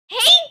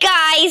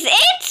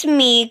it's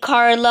me,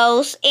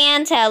 Carlos,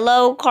 and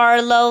hello,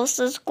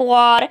 Carlos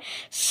Squad.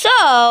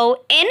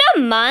 So, in a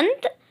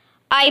month,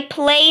 I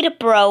played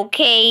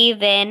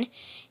Brookhaven,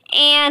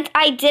 and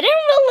I didn't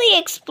really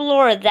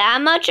explore that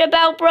much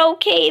about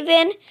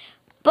Brookhaven,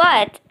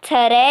 but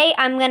today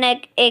I'm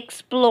gonna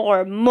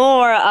explore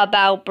more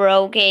about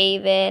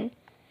Brookhaven.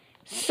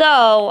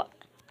 So,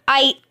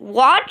 I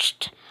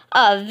watched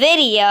a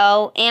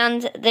video,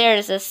 and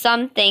there's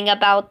something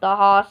about the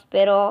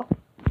hospital.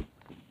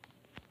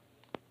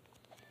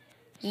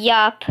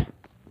 Yup.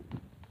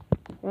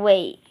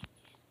 Wait.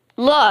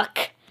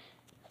 Look.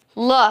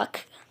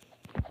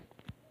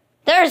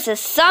 There's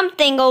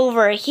something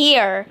over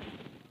here.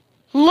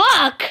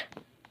 Look,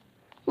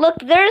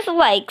 there's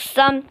like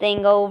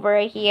something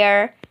over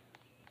here.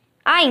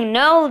 I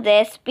know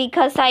this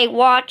because I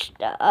watched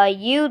a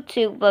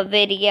YouTube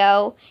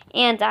video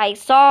and I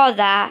saw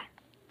that.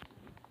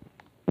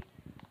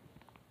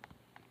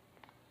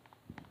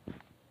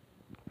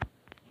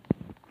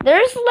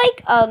 There's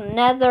like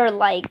another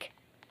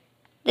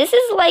this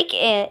is like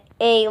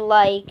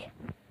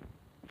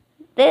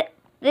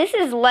this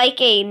is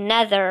like a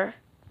nether,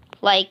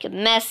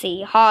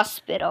 messy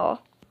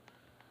hospital.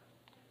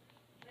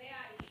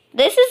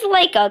 This is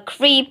like a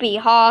creepy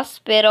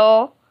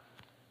hospital.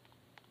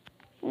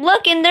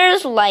 Look, and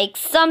there's like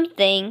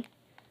something.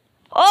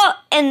 Oh,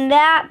 and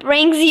that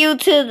brings you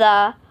to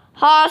the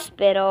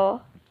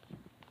hospital.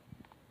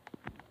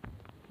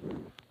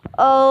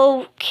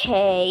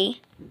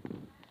 Okay.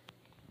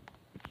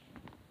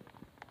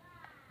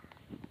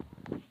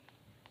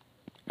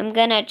 I'm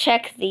gonna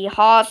check the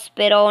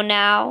hospital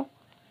now.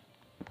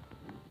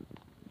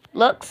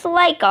 Looks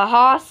like a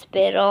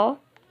hospital.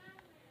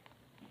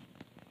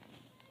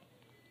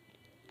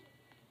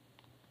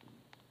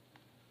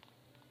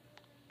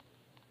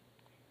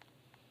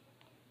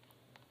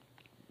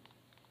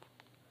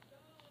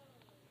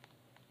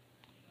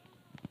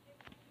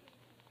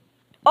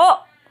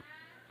 Oh!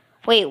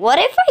 Wait, what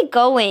if I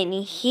go in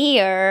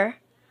here?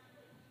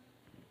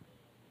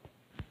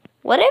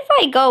 What if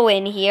I go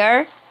in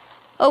here?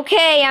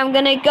 Okay, I'm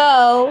gonna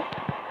go.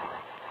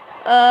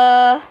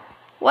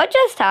 What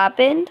just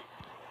happened?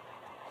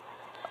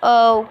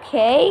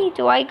 Okay,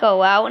 do I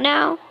go out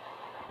now?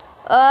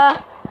 How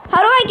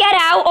do I get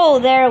out? Oh,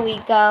 there we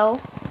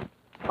go.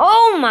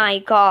 Oh my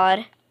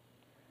god.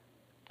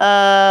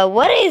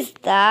 What is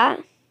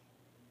that?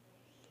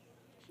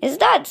 Is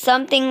that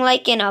something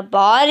like in a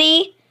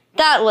body?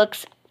 That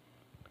looks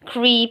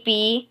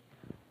creepy.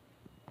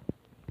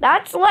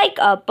 That's like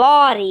a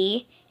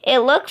body. It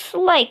looks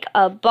like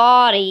a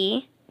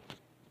body.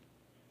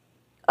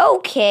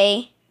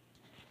 Okay.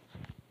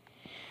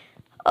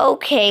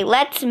 Okay,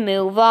 let's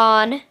move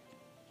on.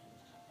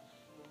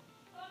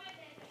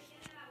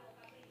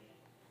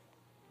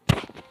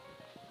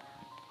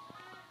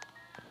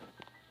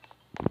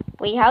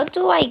 Wait, how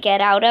do I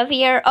get out of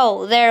here?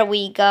 Oh, there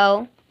we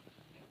go.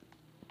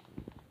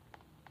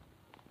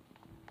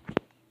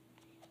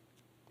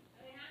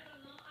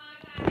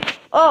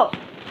 Oh,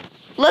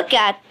 look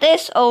at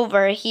this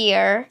over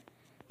here.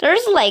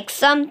 There's like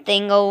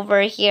something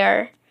over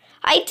here.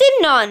 I did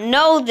not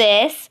know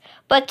this,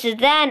 but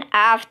then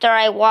after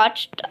I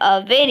watched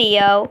a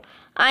video,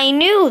 I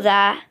knew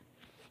that.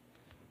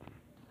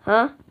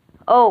 Huh?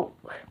 Oh.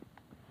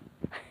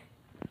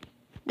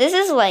 This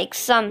is like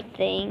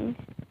something.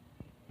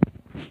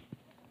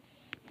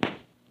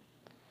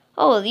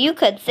 Oh, you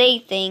could say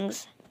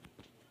things.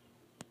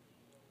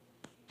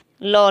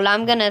 Lol,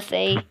 I'm gonna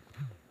say.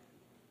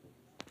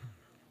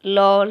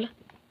 Lol.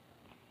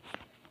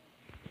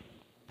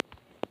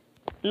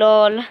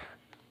 Lol.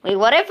 Wait,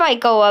 what if I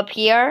go up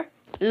here?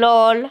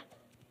 Lol.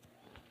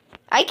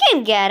 I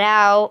can get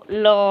out.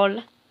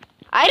 Lol.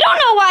 I don't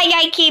know why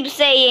I keep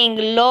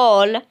saying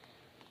lol.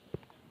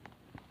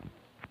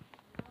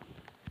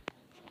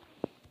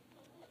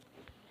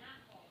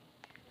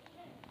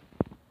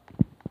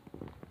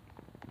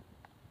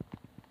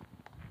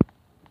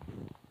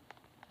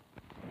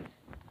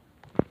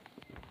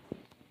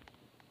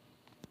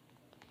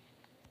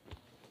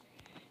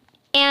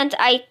 And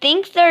I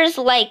think there's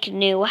like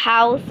new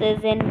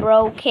houses in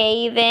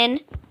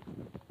Brookhaven.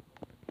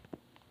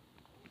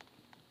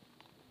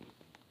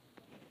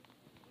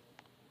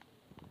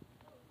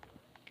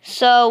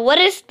 So what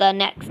is the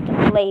next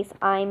place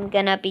I'm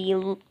gonna be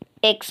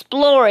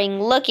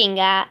exploring, looking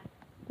at?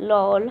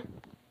 Lol.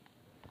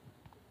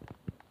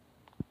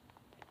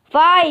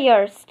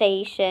 Fire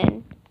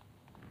station.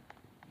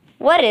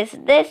 What is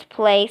this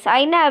place?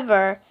 I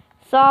never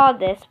saw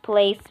this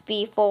place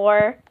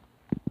before.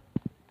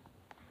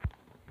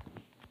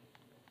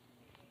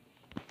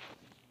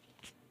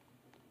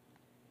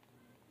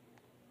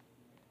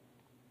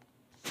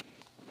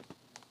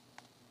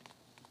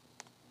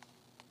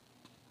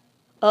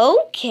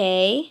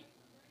 Okay.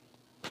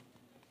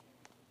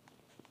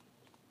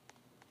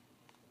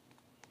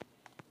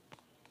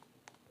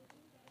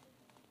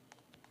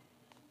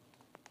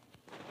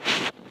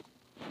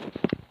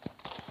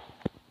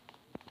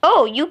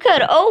 Oh, you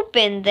could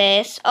open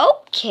this.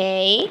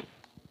 Okay.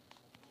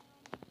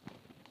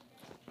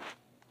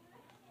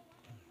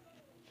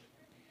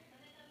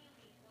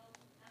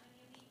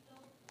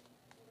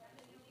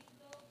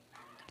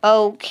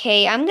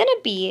 Okay, I'm gonna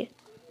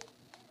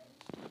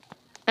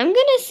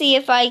see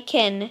if I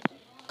can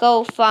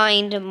go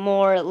find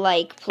more,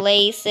 like,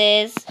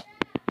 places.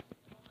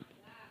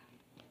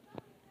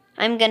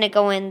 I'm gonna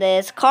go in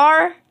this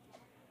car.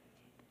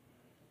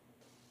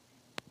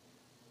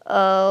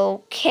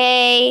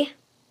 Okay.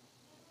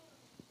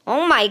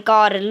 Oh my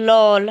god,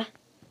 lol.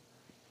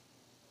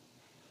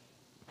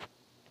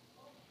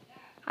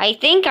 I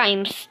think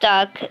I'm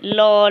stuck,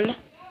 lol.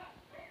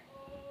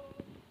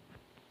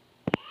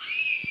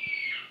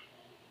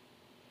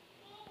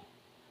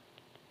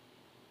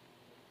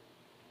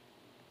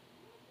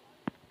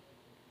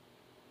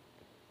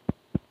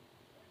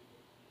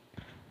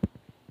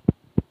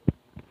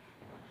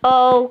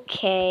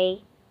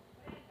 Okay.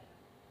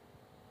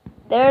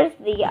 There's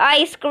the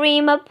ice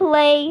cream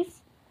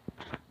place.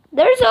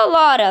 There's a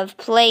lot of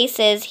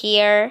places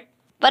here.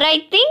 But I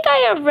think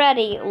I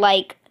already,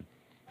 like,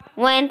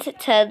 went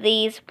to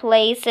these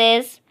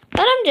places.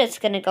 But I'm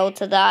just gonna go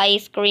to the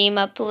ice cream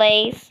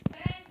place.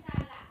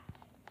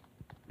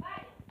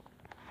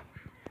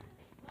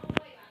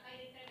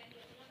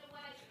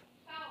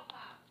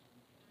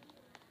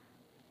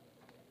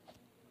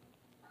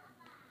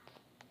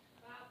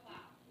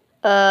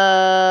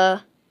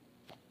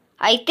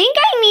 I think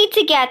I need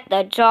to get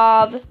the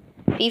job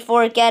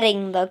before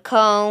getting the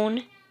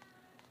cone.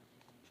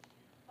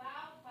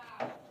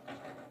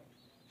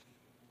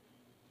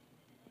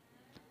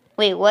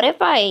 Wait, what if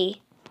I...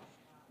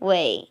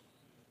 Wait.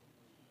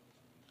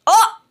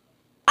 Oh!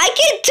 I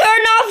can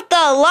turn off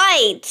the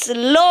lights!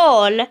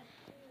 Lol.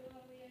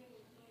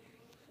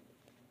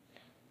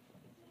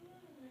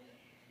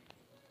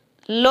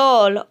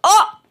 Lol.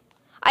 Oh!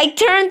 I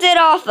turned it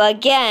off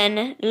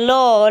again.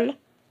 Lol.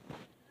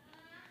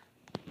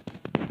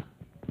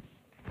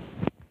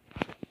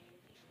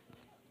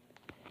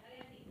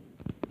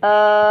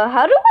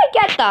 How do I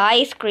get the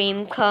ice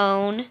cream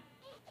cone?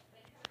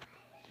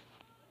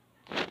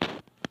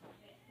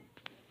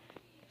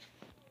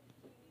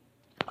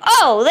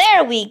 Oh,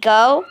 there we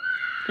go.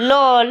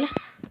 Lol.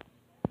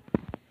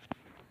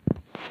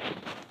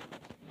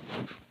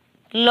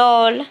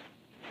 Lol.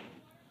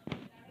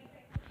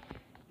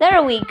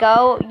 There we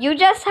go. You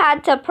just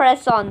had to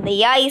press on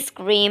the ice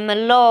cream.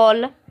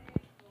 Lol.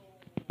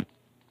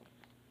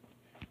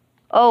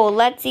 Oh,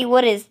 let's see.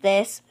 What is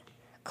this?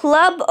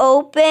 Club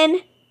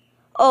open.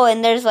 Oh,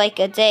 and there's like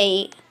a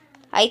date.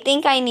 I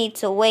think I need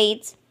to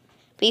wait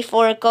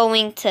before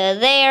going to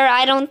there.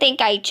 I don't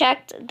think I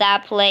checked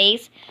that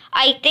place.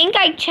 I think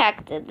I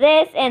checked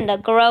this in the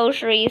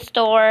grocery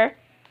store.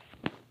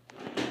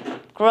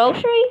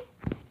 Grocery?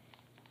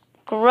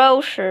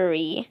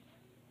 Grocery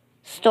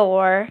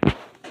store.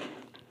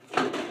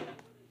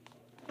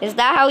 Is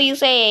that how you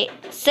say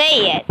it?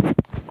 Say it.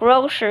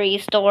 Grocery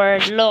store,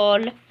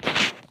 lol.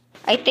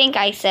 I think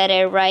I said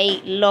it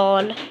right,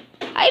 lol.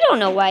 I don't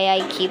know why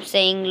I keep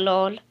saying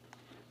lol.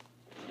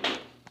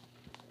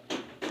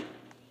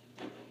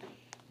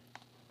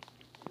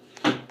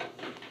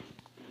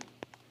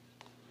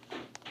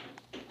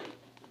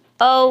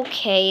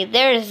 Okay,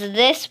 there's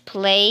this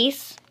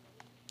place.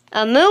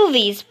 A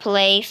movies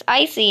place.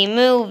 I see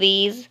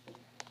movies.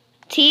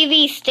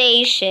 TV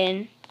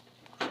station.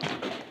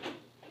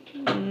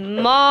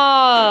 Modeling.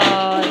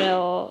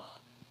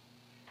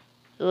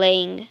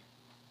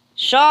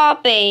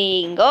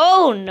 Shopping.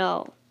 Oh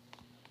no.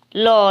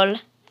 Lol.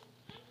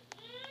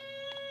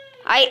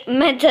 I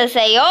meant to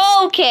say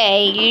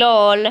okay.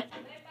 Lol.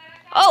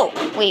 Oh,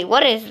 wait,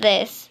 what is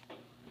this?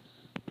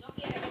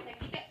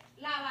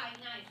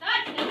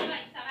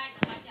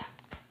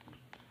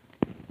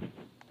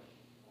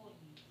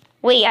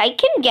 Wait, I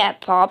can get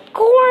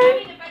popcorn?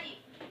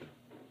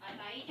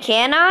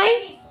 Can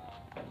I?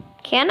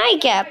 Can I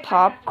get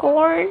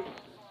popcorn?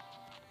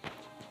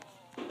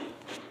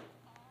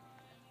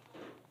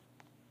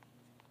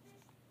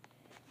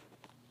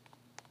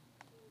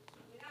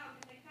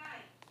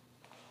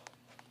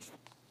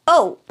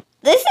 Oh,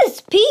 this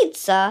is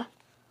pizza.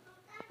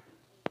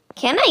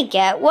 Can I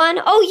get one?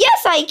 Oh,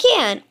 yes, I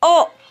can.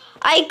 Oh,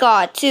 I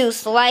got 2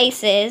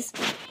 slices.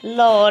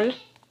 Lol.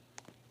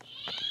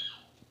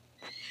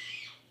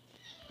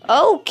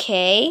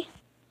 Okay.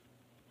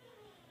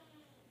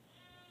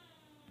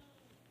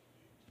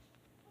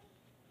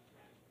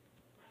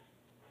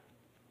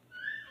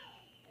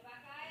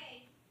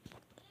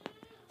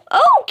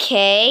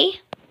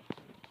 Okay.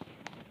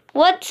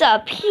 What's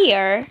up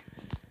here?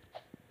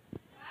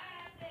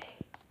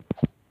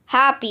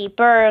 Happy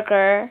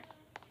Burger.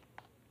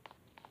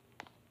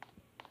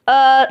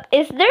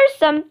 Is there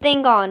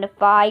something on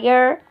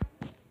fire?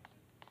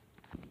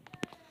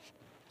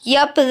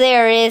 Yup,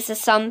 there is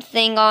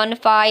something on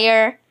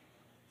fire.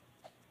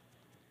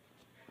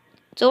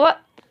 Do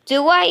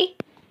I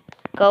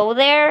go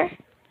there?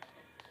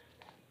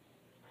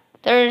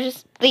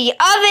 There's the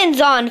oven's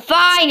on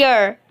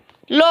fire.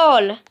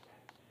 Lol.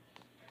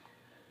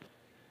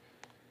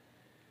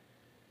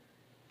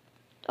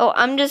 Oh,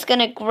 I'm just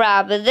gonna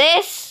grab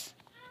this.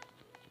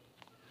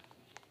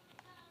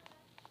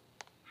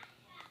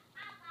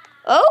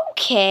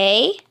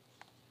 Okay.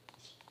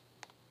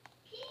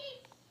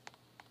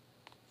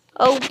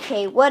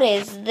 Okay, what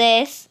is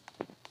this?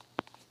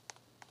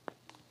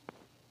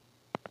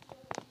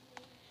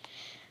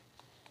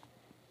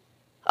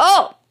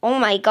 Oh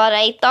my god,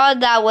 I thought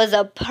that was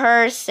a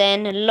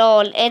person.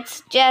 Lol,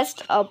 it's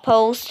just a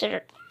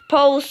poster.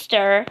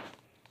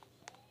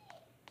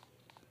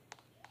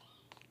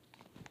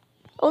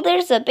 Oh,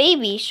 there's a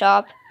baby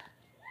shop.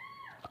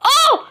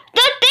 Oh,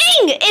 the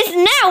thing is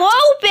now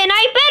open.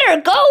 I better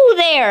go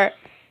there.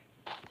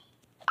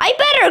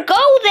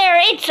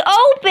 It's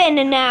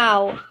open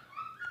now.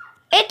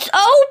 It's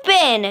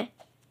open.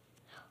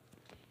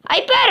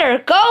 I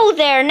better go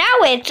there. Now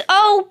it's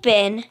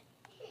open.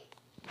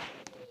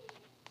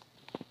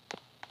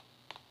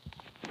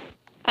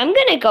 I'm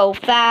gonna go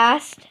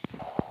fast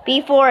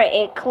before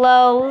it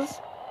closes.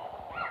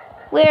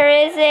 Where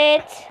is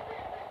it?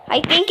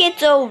 I think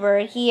it's over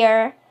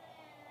here.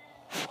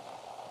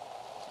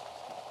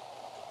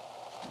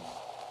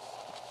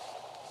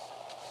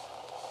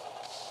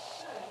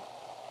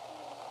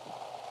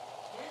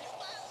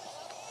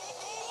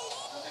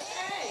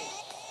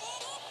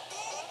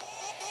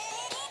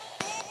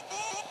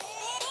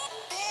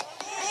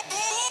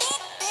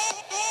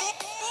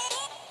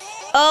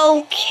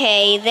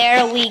 Okay,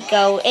 there we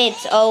go.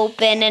 It's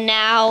open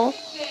now.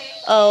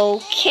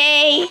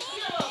 Okay.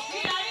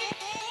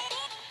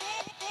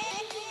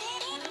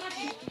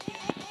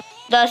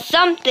 The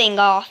something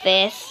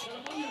office.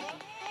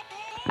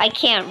 I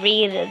can't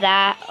read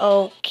that.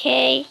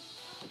 Okay.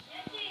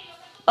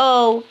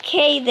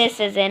 Okay, this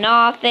is an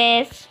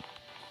office.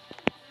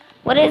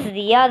 What is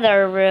the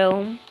other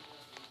room?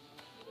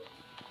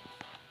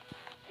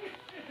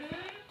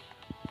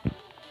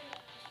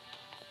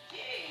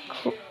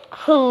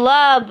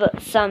 Club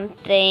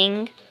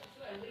something.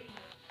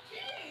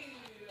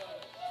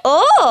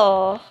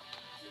 Oh!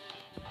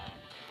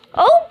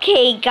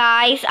 Okay,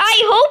 guys,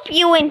 I hope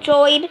you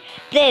enjoyed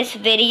this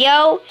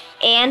video,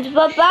 and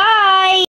bye-bye!